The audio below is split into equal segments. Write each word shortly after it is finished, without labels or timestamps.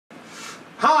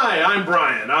Hi, I'm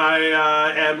Brian. I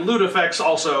am Ludefex,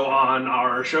 also on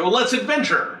our show Let's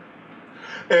Adventure.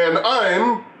 And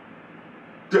I'm...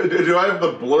 Do I have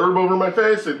the blurb over my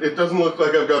face? It doesn't look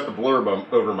like I've got the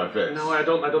blurb over my face. No, I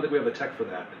don't think we have the tech for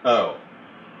that. Oh.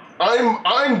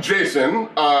 I'm Jason.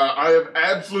 I have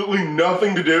absolutely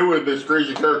nothing to do with this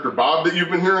crazy character Bob that you've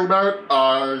been hearing about.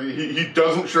 He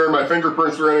doesn't share my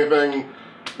fingerprints or anything.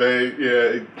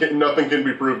 Nothing can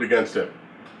be proved against him.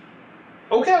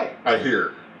 Okay. I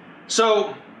hear.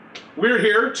 So, we're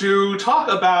here to talk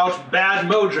about Bad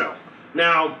Mojo.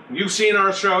 Now, you've seen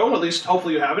our show, at least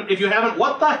hopefully you haven't. If you haven't,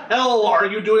 what the hell are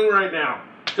you doing right now?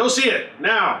 Go see it,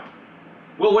 now.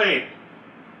 We'll wait.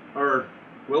 Or,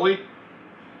 will we?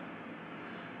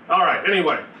 Alright,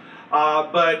 anyway.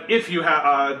 But if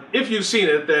you've seen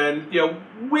it, then,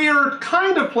 we're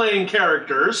kind of playing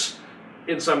characters,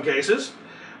 in some cases.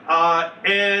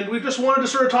 And we just wanted to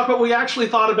sort of talk about what we actually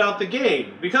thought about the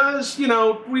game. Because,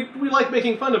 we like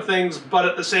making fun of things, but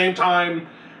at the same time,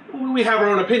 we have our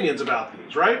own opinions about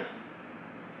these, right?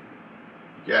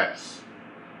 Yes.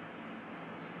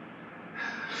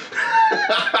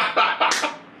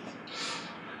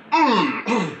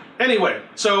 Anyway,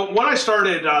 so when I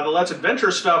started the Let's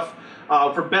Adventure stuff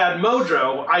for Bad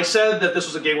Mojo, I said that this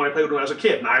was a game when I played when I was a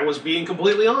kid, and I was being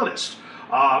completely honest.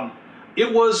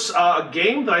 It was a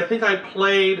game that I think I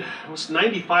played, it was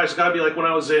 95, so it's gotta be like when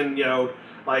I was in,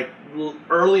 like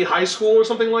early high school or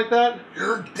something like that.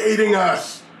 You're dating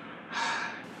us!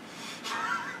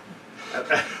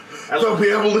 They'll be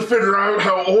able to figure out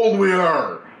how old we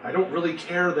are. I don't really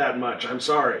care that much, I'm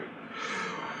sorry.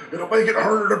 It'll make it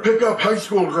harder to pick up high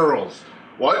school girls.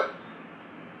 What?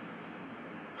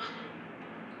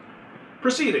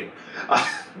 Proceeding.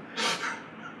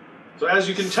 So as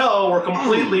you can tell, we're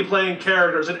completely playing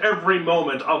characters at every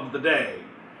moment of the day.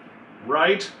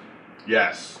 Right?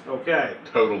 Yes. Okay.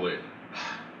 Totally.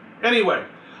 Anyway,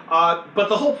 but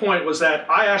the whole point was that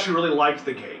I actually really liked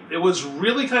the game. It was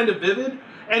really kind of vivid,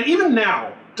 and even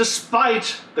now,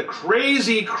 despite the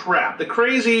crazy crap, the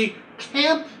crazy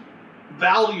camp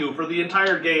value for the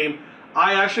entire game,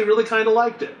 I actually really kind of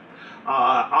liked it.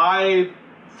 I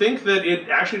think that it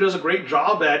actually does a great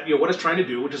job at what it's trying to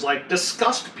do, which is like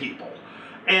disgust people.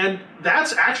 And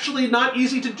that's actually not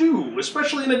easy to do,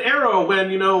 especially in an era when,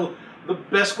 the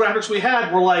best graphics we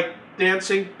had were like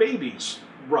dancing babies,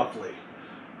 roughly.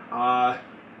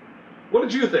 What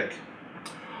did you think?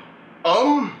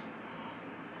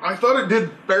 I thought it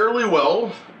did fairly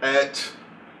well at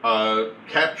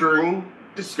capturing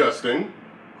disgusting,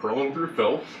 crawling through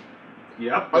filth.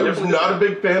 Yep. I was not a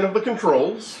big fan of the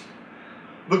controls.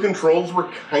 The controls were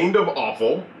kind of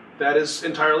awful. That is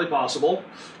entirely possible.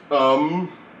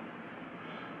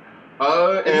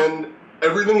 And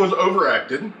everything was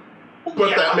overacted,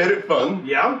 but that made it fun.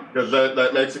 Yeah. Because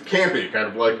that makes it campy, kind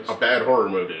of like a bad horror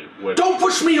movie. Don't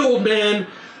push me, old man!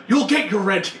 You'll get your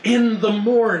rent in the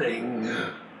morning.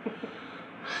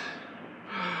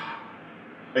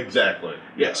 Exactly.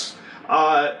 Yes.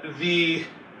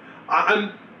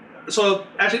 So,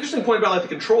 actually, interesting point about like the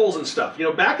controls and stuff.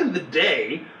 Back in the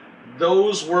day,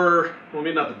 those were, well,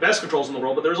 maybe not the best controls in the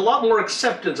world, but there was a lot more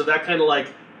acceptance of that kind of like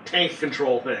tank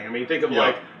control thing. I mean, think of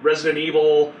like Resident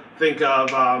Evil, think of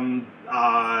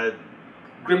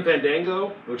Grim Fandango,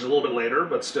 which is a little bit later,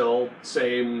 but still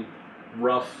same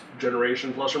rough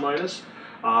generation plus or minus.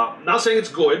 Not saying it's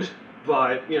good,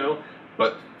 but,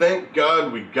 But thank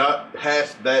God we got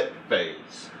past that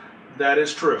phase. That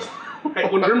is true. Hey,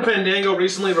 when Grim Fandango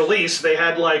recently released, they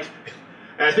had like,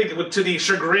 I think to the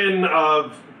chagrin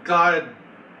of, God,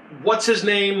 what's his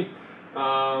name?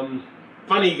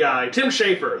 Funny guy, Tim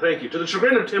Schafer, thank you. To the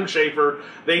chagrin of Tim Schafer,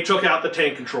 they took out the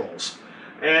tank controls.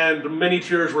 And many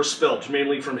tears were spilt,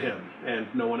 mainly from him and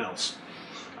no one else.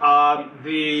 So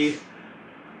the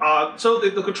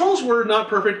controls were not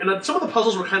perfect, and some of the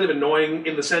puzzles were kind of annoying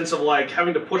in the sense of like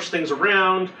having to push things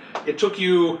around. It took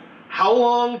you how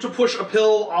long to push a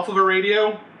pill off of a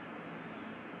radio?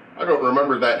 I don't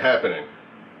remember that happening.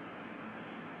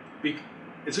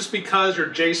 Is this because you're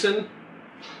Jason?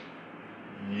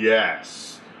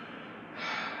 Yes.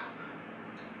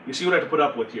 You see what I have to put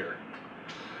up with here.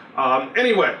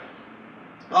 Anyway.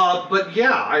 But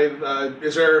yeah,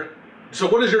 so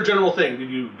what is your general thing? Did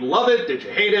you love it? Did you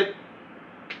hate it?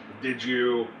 Did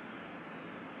you...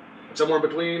 somewhere in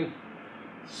between?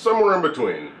 Somewhere in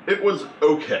between. It was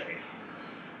okay.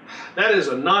 That is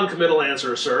a non-committal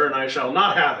answer, sir, and I shall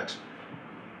not have it.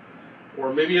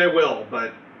 Or maybe I will,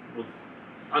 but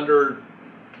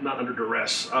not under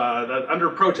duress, under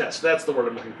protest. That's the word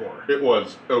I'm looking for. It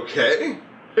was okay.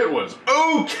 It was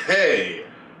okay.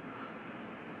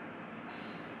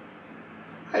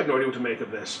 I have no idea what to make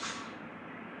of this.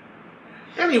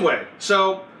 Anyway,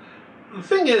 so the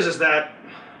thing is that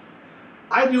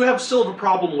I do have still have a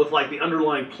problem with like the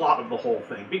underlying plot of the whole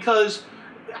thing, because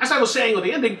as I was saying with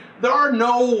the ending, there are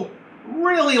no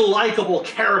really likable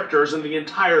characters in the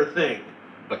entire thing.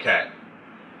 The cat.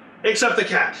 Except the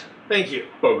cat. Thank you.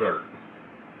 Bogart.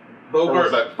 Bogart. Or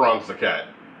was that Franz the cat?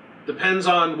 Depends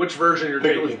on which version you're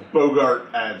taking. I think it was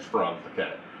Bogart as Franz the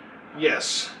cat.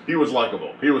 Yes. He was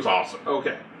likable. He was awesome.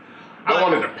 Okay. I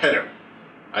wanted to pet him.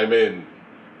 I mean,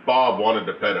 Bob wanted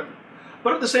to pet him.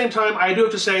 But at the same time, I do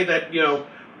have to say that, you know,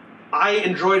 I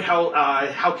enjoyed how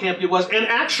campy it was. And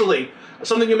actually,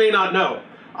 something you may not know,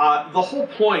 the whole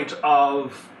point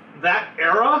of that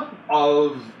era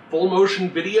of full motion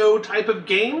video type of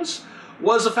games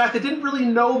was the fact they didn't really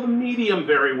know the medium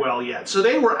very well yet. So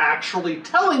they were actually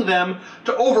telling them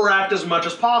to overact as much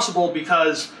as possible,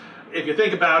 because if you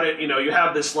think about it, you know, you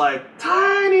have this like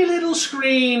tiny little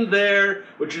screen there,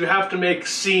 which you have to make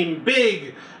seem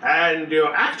big and, you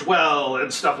know, act well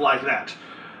and stuff like that.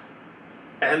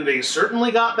 And they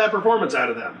certainly got that performance out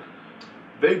of them.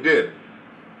 They did.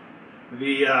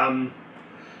 I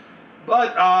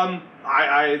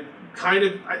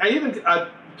even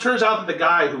turns out that the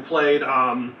guy who played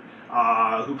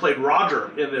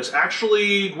Roger in this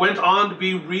actually went on to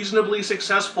be reasonably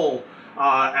successful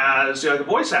as a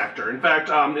voice actor. In fact,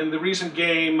 in the recent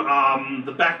game,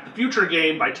 the Back to the Future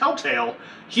game by Telltale,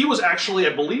 he was actually,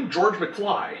 I believe, George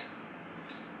McFly.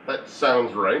 That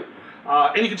sounds right.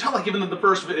 And you can tell, like, even the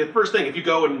first thing, if you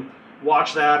go and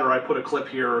watch that, or I put a clip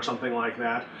here or something like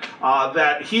that,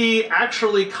 that he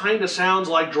actually kind of sounds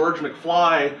like George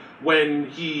McFly when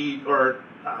he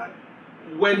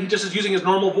just is using his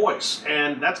normal voice,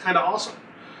 and that's kind of awesome.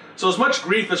 So as much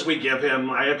grief as we give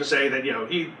him, I have to say that, you know,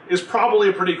 he is probably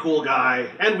a pretty cool guy,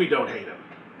 and we don't hate him.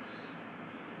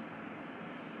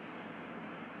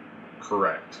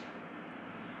 Correct.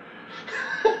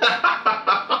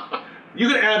 You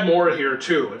can add more here,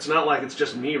 too. It's not like it's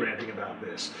just me ranting about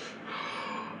this.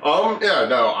 Yeah,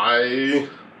 no, I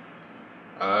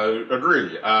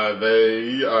agree.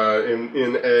 They,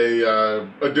 in a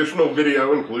additional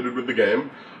video included with the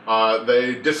game,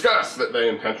 they discuss that they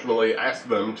intentionally asked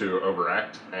them to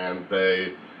overact, and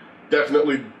they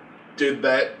definitely did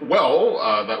that well.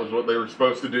 That was what they were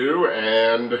supposed to do,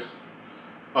 and,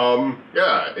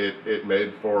 yeah, it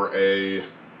made for a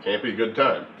campy good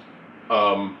time.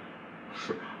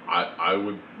 I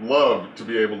would love to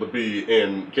be able to be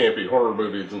in campy horror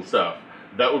movies and stuff.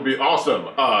 That would be awesome.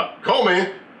 Call me.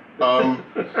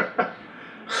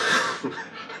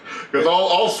 Because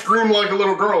I'll scream like a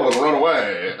little girl and run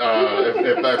away,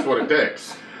 if that's what it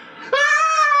takes.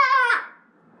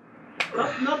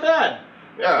 Not bad.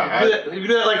 Yeah. You can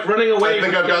do that like running away. I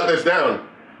think I've got this down.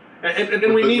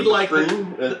 And we need like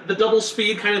the double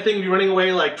speed kind of thing. You're running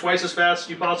away like twice as fast as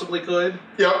you possibly could.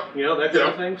 Yep. You know, that kind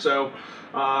of thing. So,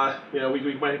 you know,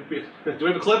 we might be... Do we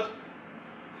have a clip?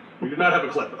 We do not have a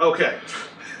clip. Okay.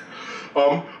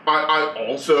 I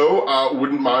also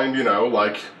wouldn't mind, you know,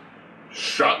 like,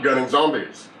 shotgunning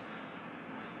zombies.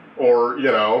 Or,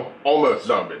 you know, almost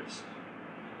zombies.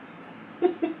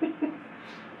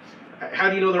 How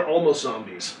do you know they're almost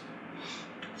zombies?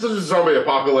 This is a zombie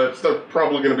apocalypse. They're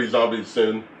probably going to be zombies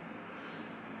soon.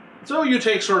 So you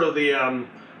take sort of the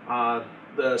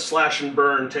slash and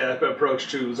burn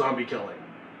approach to zombie killing.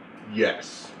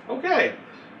 Yes. Okay.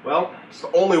 Well, it's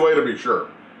the only way to be sure.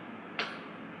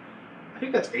 I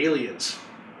think that's aliens.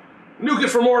 Nuke it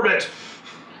from orbit.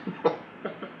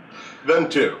 Them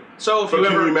too. So if but you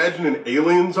can ever... you imagine an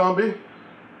alien zombie?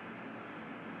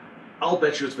 I'll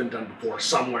bet you it's been done before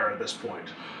somewhere at this point.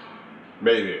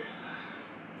 Maybe.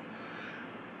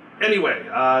 Anyway,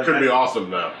 could be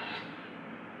awesome though.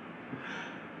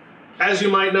 As you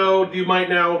might now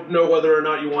know whether or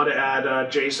not you want to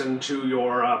add Jason to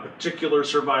your particular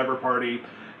survivor party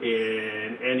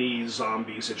in any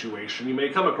zombie situation you may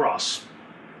come across.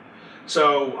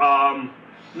 So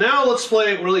now let's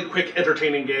play a really quick,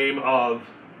 entertaining game of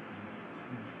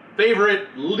favorite,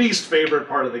 least favorite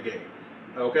part of the game.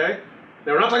 Okay?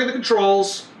 Now we're not talking the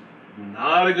controls.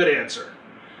 Not a good answer.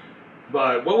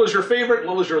 But what was your favorite,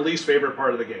 what was your least favorite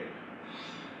part of the game?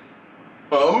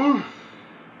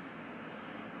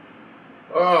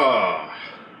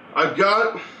 I've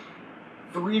got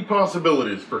 3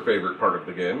 possibilities for favorite part of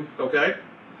the game. Okay.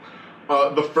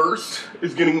 The first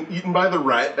is getting eaten by the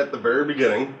rat at the very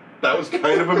beginning. That was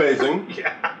kind of amazing.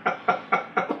 Yeah.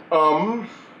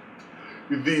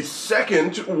 The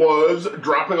second was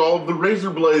dropping all of the razor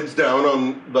blades down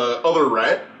on the other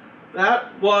rat.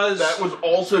 That was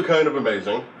also kind of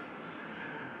amazing.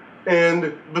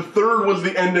 And the third was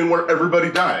the ending where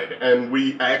everybody died, and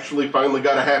we actually finally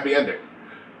got a happy ending.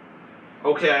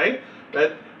 Okay,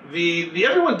 that the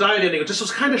everyone died ending just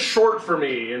was kind of short for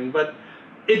me, but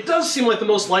it does seem like the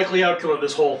most likely outcome of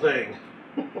this whole thing.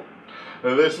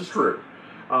 This is true.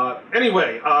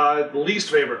 Anyway, the least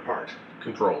favorite part.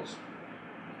 Controls.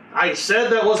 I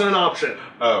said that wasn't an option.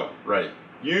 Oh, right.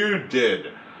 You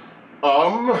did.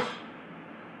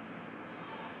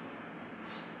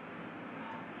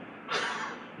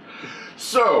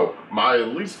 So, my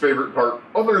least favorite part,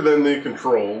 other than the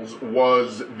controls,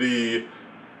 was the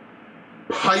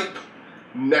pipe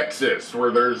nexus,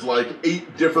 where there's like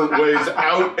 8 different ways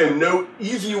out and no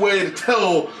easy way to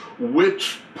tell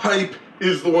which pipe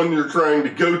is the one you're trying to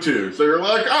go to. So you're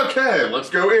like, okay, let's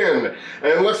go in,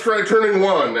 and let's try turning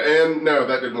 1, and no,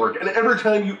 that didn't work. And every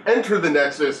time you enter the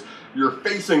nexus, you're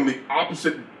facing the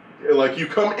opposite, like you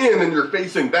come in and you're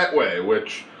facing that way,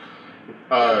 which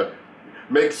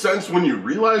makes sense when you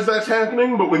realize that's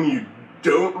happening, but when you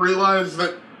don't realize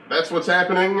that that's what's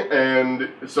happening,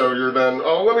 and so you're then,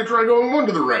 oh, let me try going 1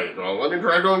 to the right, oh, let me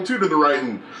try going 2 to the right,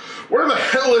 and where the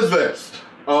hell is this?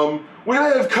 We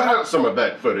may have cut out some of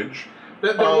that footage.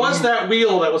 There was that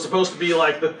wheel that was supposed to be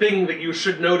like the thing that you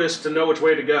should notice to know which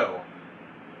way to go.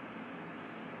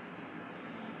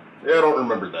 Yeah, I don't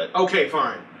remember that. Okay,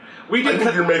 fine. I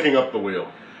think you're making up the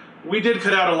wheel. We did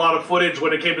cut out a lot of footage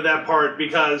when it came to that part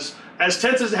because, as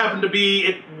tense as it happened to be,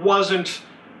 it wasn't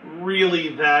really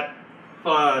that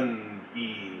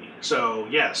fun-y. So,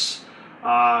 yes,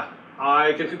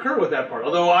 I can concur with that part,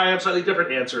 although I have slightly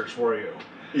different answers for you.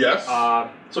 Yes.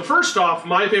 So first off,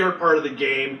 my favorite part of the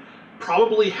game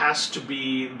probably has to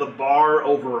be the bar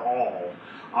overall,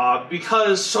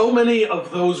 because so many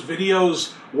of those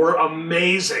videos were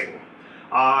amazing.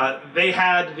 They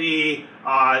had the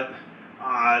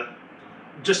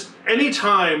just any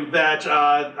time that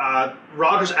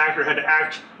Roger's actor had to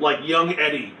act like young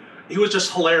Eddie, he was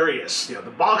just hilarious. You know, the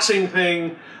boxing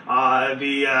thing,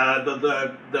 the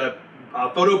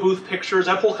photo booth pictures,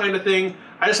 that whole kind of thing.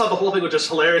 I just thought the whole thing was just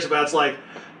hilarious. About it's like,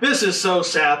 this is so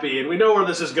sappy, and we know where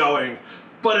this is going,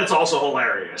 but it's also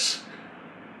hilarious.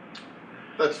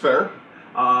 That's fair.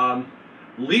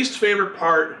 Least favorite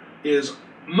part is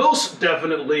most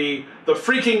definitely the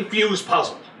freaking fuse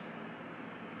puzzle.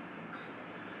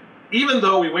 Even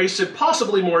though we wasted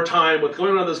possibly more time with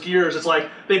going around those gears, it's like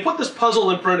they put this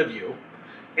puzzle in front of you,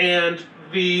 and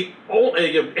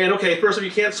okay, first if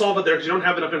you can't solve it there because you don't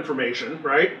have enough information,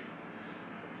 right?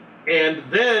 And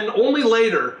then only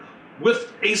later,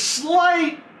 with a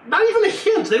slight, not even a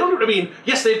hint. They don't. I mean,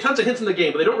 yes, they have tons of hints in the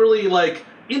game, but they don't really like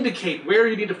indicate where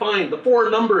you need to find the 4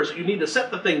 numbers that you need to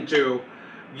set the thing to.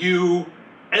 You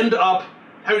end up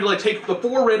having to like take the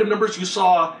 4 random numbers you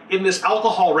saw in this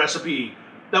alcohol recipe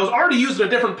that was already used in a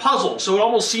different puzzle, so it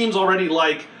almost seems already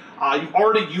like you've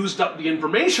already used up the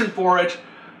information for it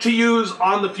to use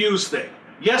on the fuse thing.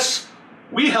 Yes,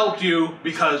 we helped you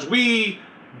because we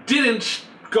didn't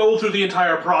go through the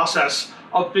entire process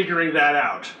of figuring that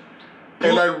out.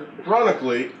 And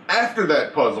ironically, after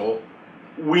that puzzle,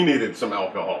 we needed some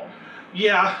alcohol.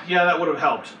 Yeah, that would have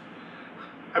helped.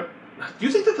 Do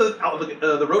you think that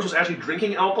the Roach was actually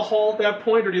drinking alcohol at that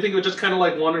point, or do you think it was just kind of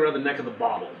like wandering around the neck of the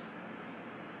bottle?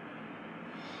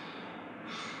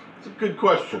 It's a good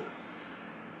question.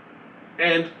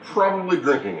 And probably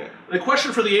drinking it. The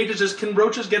question for the ages is, can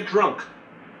roaches get drunk?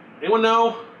 Anyone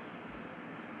know?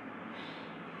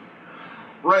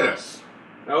 Write us.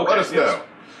 Okay, let us know.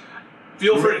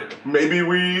 Feel free. Maybe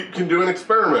we can do an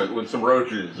experiment with some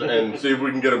roaches and see if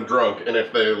we can get them drunk, and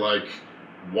if they, like,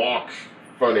 walk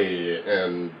funny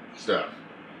and stuff.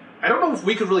 I don't know if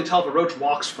we could really tell if a roach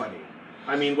walks funny.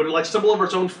 I mean, would it, like, stumble over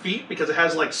its own feet because it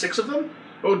has, like, 6 of them?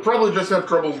 It would probably just have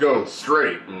troubles going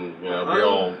straight, and, you know, we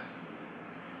all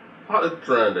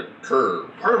trying to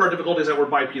curve. Part of our difficulty is that we're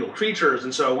bipedal creatures,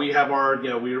 and so we have our,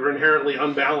 we are inherently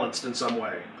unbalanced in some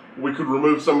way. We could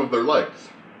remove some of their legs.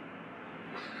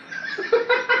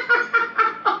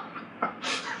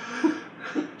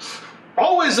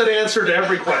 Always an answer to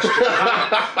every question.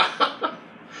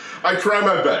 I try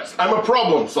my best. I'm a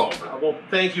problem solver. Well,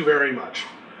 thank you very much.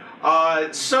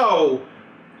 So,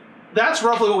 that's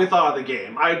roughly what we thought of the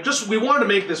game. We wanted to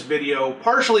make this video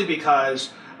partially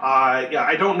because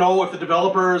I don't know if the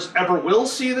developers ever will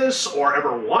see this or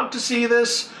ever want to see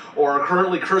this, or are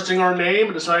currently cursing our name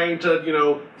and deciding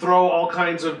to, throw all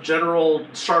kinds of general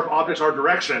sharp objects our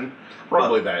direction.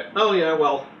 Probably that. Oh yeah,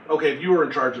 well, okay, if you were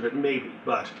in charge of it, maybe.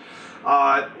 But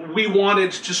we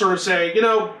wanted to sort of say,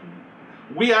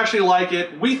 we actually like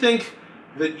it. We think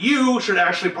that you should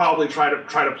actually probably try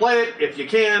to play it if you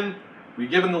can.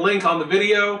 We've given the link on the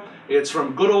video. It's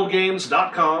from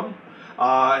goodoldgames.com.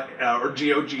 Or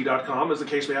GOG.com, as the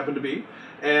case may happen to be.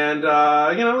 And,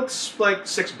 you know, it's like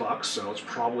 $6, so it's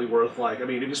probably worth, like, I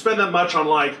mean, if you spend that much on,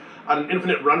 like, an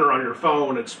infinite runner on your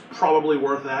phone, it's probably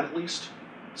worth that at least.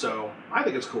 So, I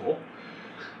think it's cool.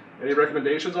 Any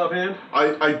recommendations offhand?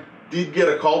 I did get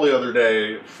a call the other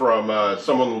day from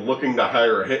someone looking to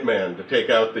hire a hitman to take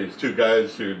out these two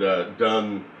guys who'd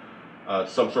done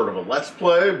some sort of a Let's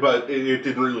Play, but it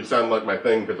didn't really sound like my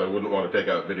thing because I wouldn't want to take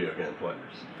out video game players.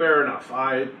 Fair enough.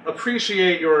 I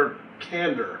appreciate your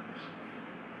candor.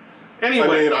 Anyway.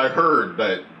 I mean, I heard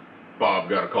that Bob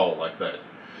got a call like that.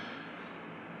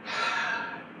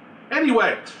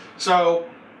 Anyway, so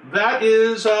that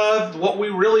is what we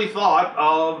really thought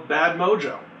of Bad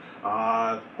Mojo.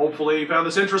 Hopefully you found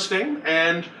this interesting,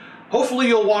 and hopefully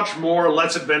you'll watch more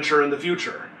Let's Adventure in the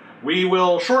future. We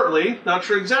will shortly, not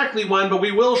sure exactly when, but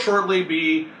we will shortly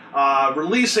be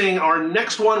releasing our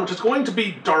next one, which is going to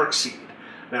be Darkseed.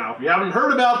 Now, if you haven't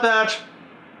heard about that,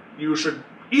 you should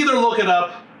either look it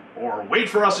up or wait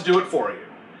for us to do it for you.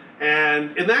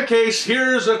 And in that case,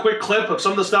 here's a quick clip of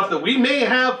some of the stuff that we may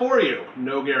have for you.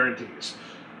 No guarantees.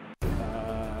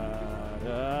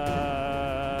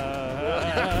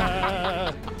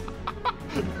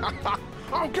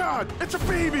 Oh God, it's a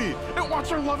baby! It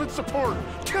wants our love and support!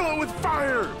 Kill it with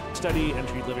fire! Study,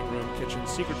 entry, living room, kitchen,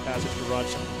 secret passage,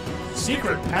 garage.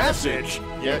 Secret passage?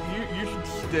 Yeah, you should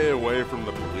stay away from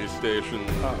the police station.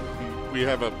 We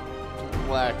have a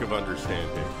lack of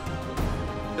understanding.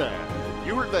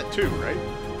 You heard that too, right?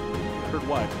 Heard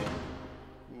what?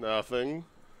 Nothing.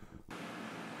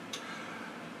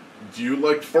 Do you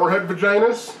like forehead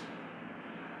vaginas?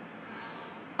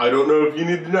 I don't know if you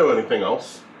need to know anything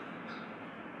else.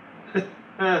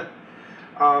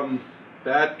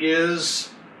 That is...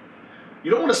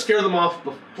 You don't want to scare them off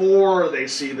before they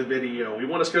see the video. We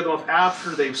want to scare them off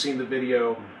after they've seen the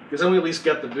video, because then we at least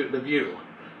get the view.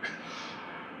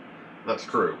 That's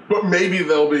true. But maybe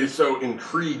they'll be so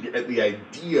intrigued at the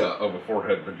idea of a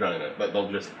forehead vagina that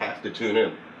they'll just have to tune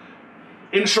in.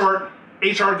 In short,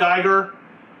 H.R. Geiger,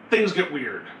 things get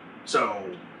weird. So,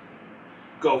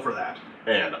 go for that.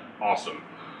 And awesome.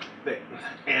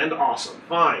 And awesome.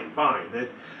 Fine.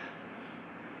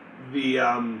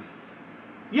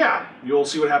 Yeah, you'll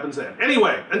see what happens then.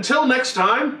 Anyway, until next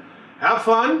time, have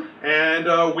fun,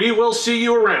 and we will see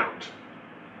you around.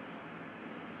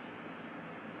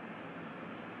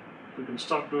 We can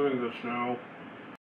stop doing this now.